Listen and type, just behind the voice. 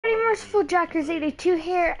Merciful Jackers82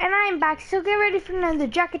 here, and I'm back, so get ready for another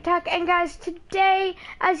Jack Attack. And guys, today,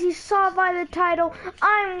 as you saw by the title,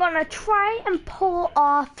 I'm gonna try and pull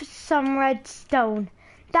off some redstone.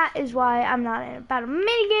 That is why I'm not in a battle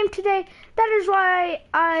minigame today. That is why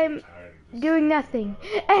I'm doing nothing.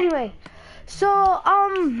 Anyway, so,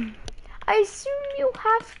 I assume you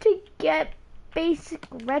have to get basic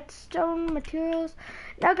redstone materials.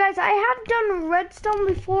 Now guys, I have done redstone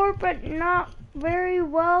before, but not very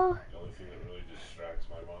well. The only thing that really distracts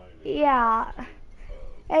my mind is yeah,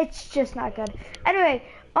 it's just not good. Anyway,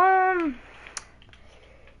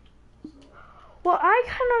 what I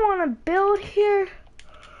kind of want to build here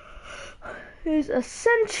is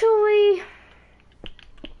essentially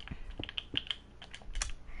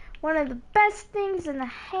one of the best things in the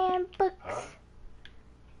handbooks.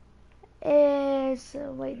 Is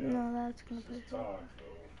wait, no, that's gonna put it.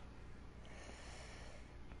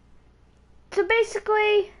 So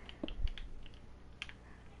basically,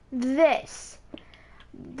 this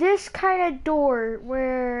kind of door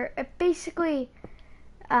where it basically,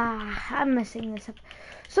 I'm messing this up.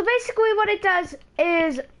 So basically, what it does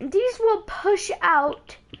is these will push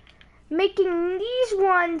out, making these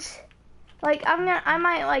ones like I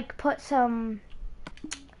might like put some.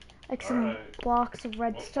 Like some blocks of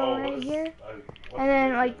redstone right here, and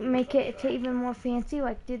then like make it to even more fancy,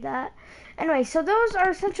 like do that. Anyway, so those are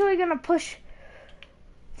essentially gonna push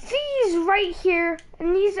these right here,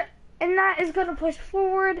 and that is gonna push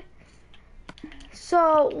forward.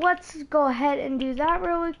 So let's go ahead and do that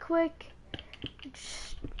really quick,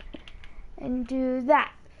 and do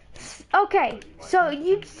that. Okay, so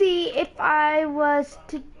you'd see if I was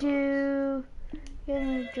to do.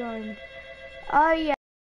 Join. Oh yeah.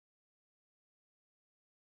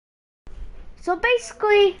 So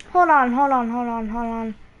basically, hold on.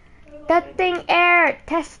 Testing air.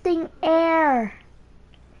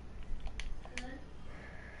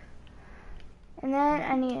 And then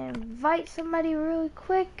I need to invite somebody really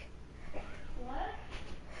quick.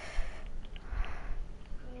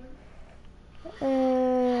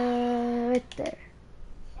 Right there.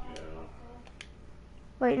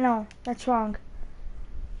 Wait, no, that's wrong.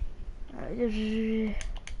 Alright.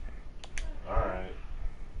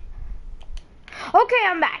 Okay,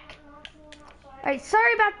 I'm back. Alright,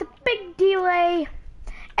 sorry about the big delay.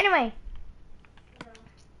 Anyway.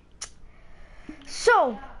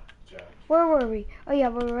 So, where were we? Oh yeah,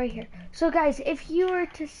 we're right here. So guys, if you were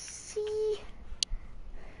to see.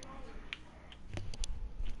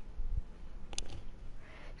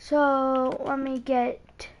 So, let me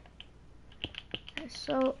get.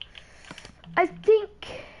 So, I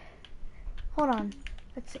think. Hold on.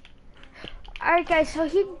 Let's see. Alright guys, so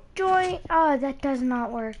he joined. Oh, that does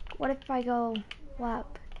not work. What if I go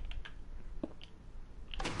up?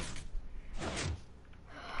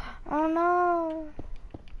 Oh no.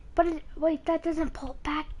 But wait, that doesn't pull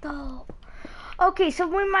back though. Okay, so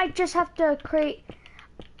we might just have to create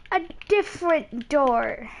a different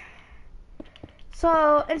door.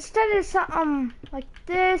 So instead of something like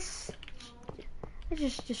this, let's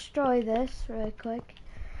just destroy this really quick.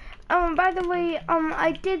 By the way,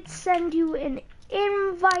 I did send you an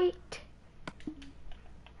invite.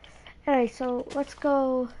 Alright, so let's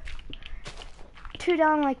go 2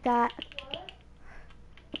 down like that.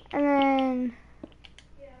 And then,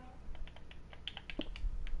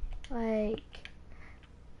 like,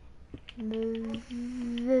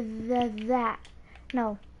 that.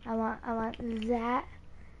 No, I want that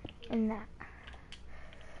and that.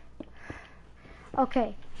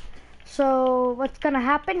 Okay. So what's gonna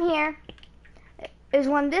happen here is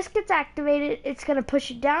when this gets activated, it's gonna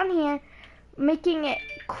push it down here, making it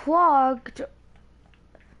clogged-ish.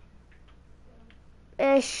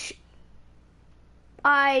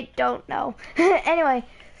 I don't know. Anyway,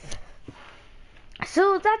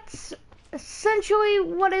 so that's essentially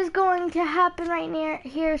what is going to happen right near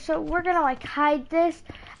here. So we're gonna like hide this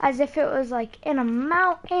as if it was like in a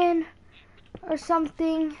mountain or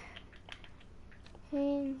something.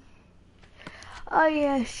 And oh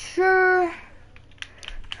yeah, sure.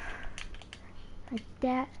 Like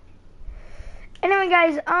that. Anyway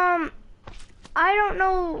guys, I don't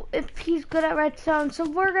know if he's good at redstone, so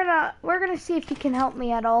we're gonna see if he can help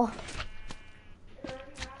me at all.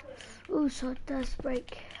 Ooh, so it does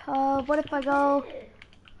break. What if I go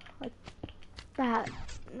like that?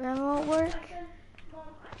 That won't work.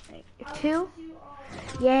 Like 2?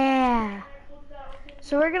 Yeah.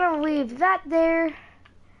 So we're gonna leave that there.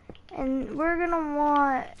 And we're gonna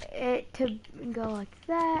want it to go like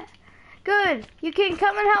that. Good. You can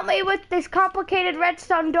come and help me with this complicated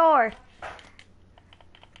redstone door.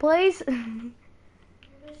 Please.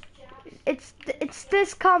 it's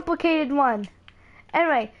this complicated one.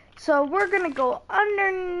 Anyway, so we're gonna go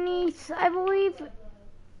underneath. I believe.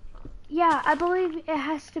 Yeah, I believe it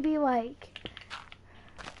has to be like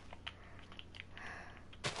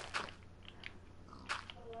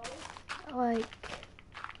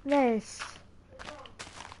this.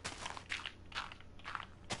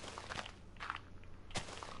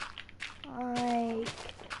 Like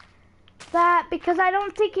that, because I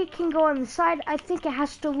don't think it can go on the side. I think it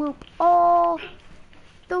has to loop all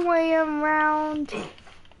the way around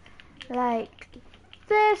like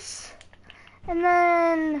this, and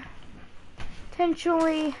then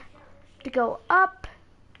potentially to go up.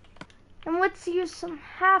 And let's use some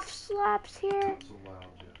half slabs here.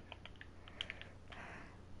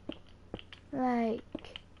 Like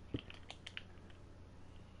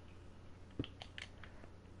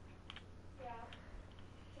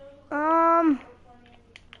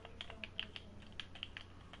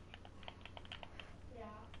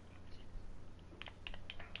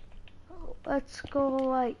let's go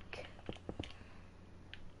like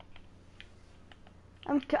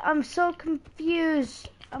I'm so confused.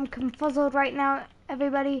 I'm confuzzled right now,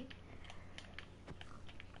 everybody.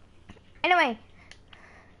 Anyway,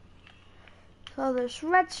 so there's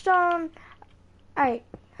redstone. Alright,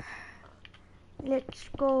 let's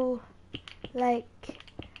go like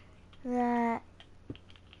that.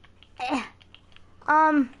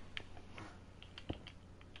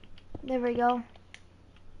 There we go.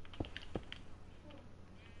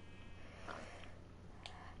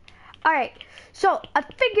 Alright, so I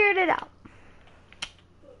figured it out.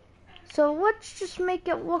 So let's just make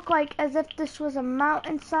it look like as if this was a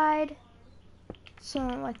mountainside. So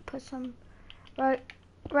like put some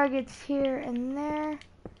ruggeds here and there.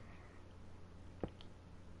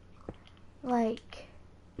 Like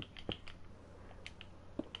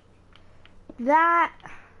that.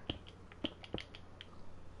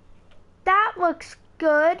 That looks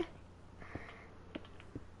good.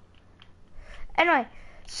 Anyway,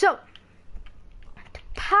 so to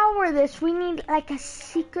power this, we need like a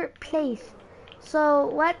secret place.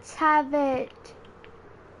 So let's have it.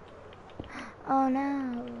 Oh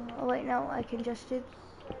no! Oh wait, no. I can just do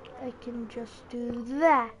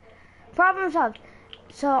that. Problem solved.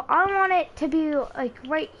 So I want it to be like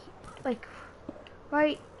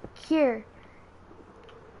right here.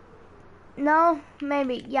 No,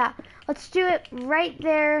 maybe, yeah. Let's do it right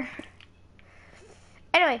there.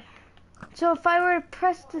 Anyway, so if I were to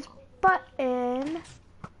press this button,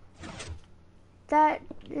 that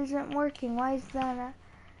isn't working. Why is that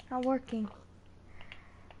not working?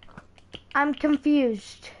 I'm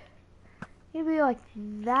confused. Maybe like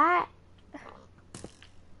that?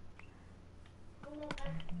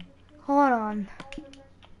 Hold on.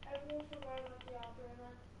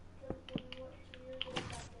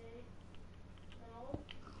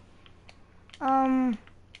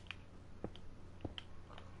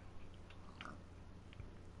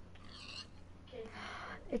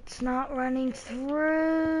 It's not running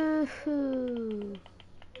through.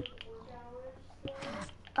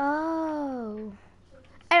 Oh.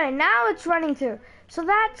 Anyway, now it's running through. So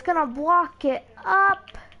that's gonna block it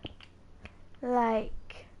up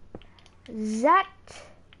like that.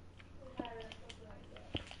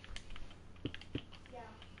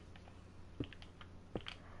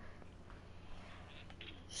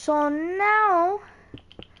 So now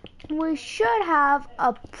we should have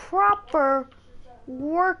a proper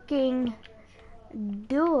working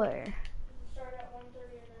door.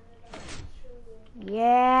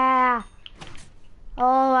 Yeah.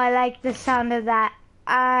 Oh, I like the sound of that.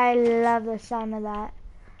 I love the sound of that.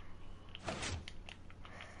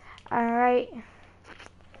 Alright.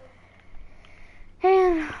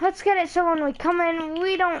 And let's get it so when we come in,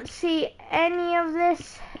 we don't see any of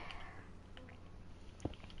this.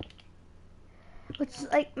 Let's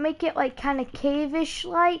like make it like kind of cave-ish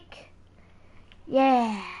like.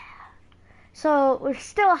 Yeah. So we're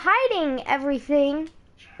still hiding everything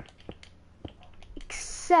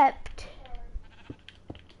except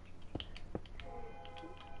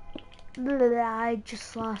I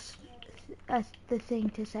just lost the thing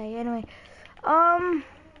to say. Anyway, oh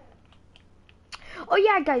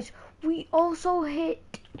yeah, guys, we also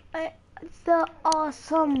hit the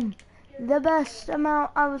best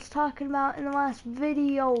amount I was talking about in the last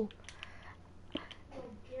video.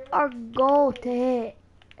 Our goal to hit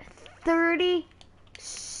 30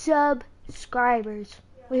 subscribers.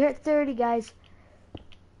 We hit 30, guys.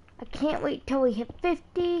 I can't wait till we hit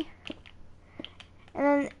 50. And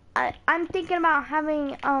then I'm thinking about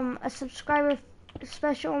having a subscriber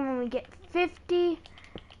special when we get 50.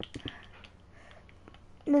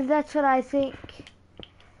 That's what I think.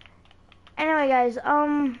 Anyway, guys,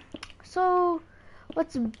 so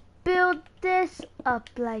let's build this up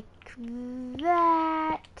like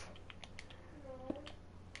that.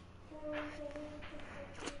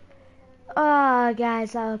 Oh,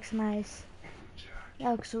 guys, that looks nice. That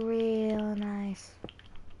looks real nice.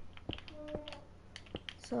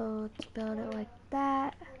 So let's build it like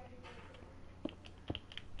that.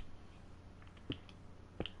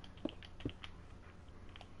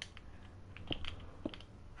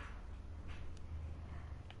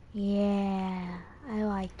 Yeah, I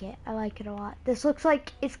like it. I like it a lot. This looks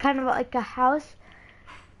like it's kind of like a house.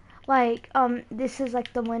 Like, this is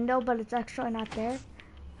like the window, but it's actually not there.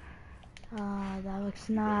 Oh, that looks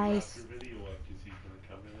nice. After video up, is he gonna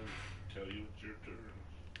come in and tell you it's your turn?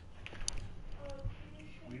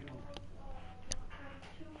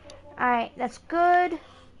 Alright, that's good.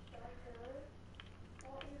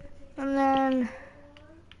 And then,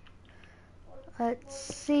 let's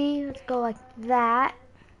see, let's go like that.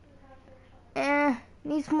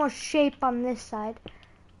 Needs more shape on this side.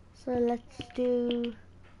 So let's do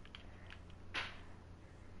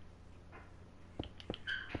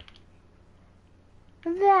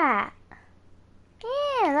that.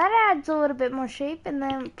 Yeah, that adds a little bit more shape, and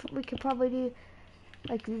then we could probably do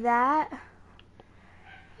like that.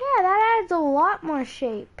 Yeah, that adds a lot more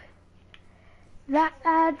shape. That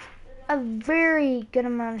adds a very good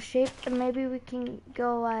amount of shape, and maybe we can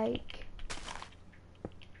go like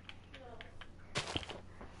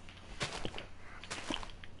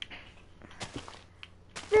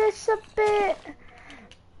this a bit.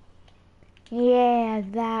 Yeah,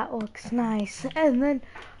 that looks nice. And then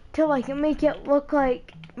to like make it look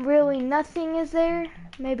like really nothing is there,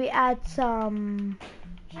 maybe add some.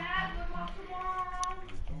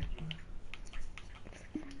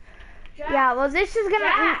 Yeah, well, this is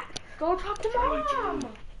gonna. Go talk to mom.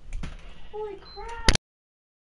 Holy crap.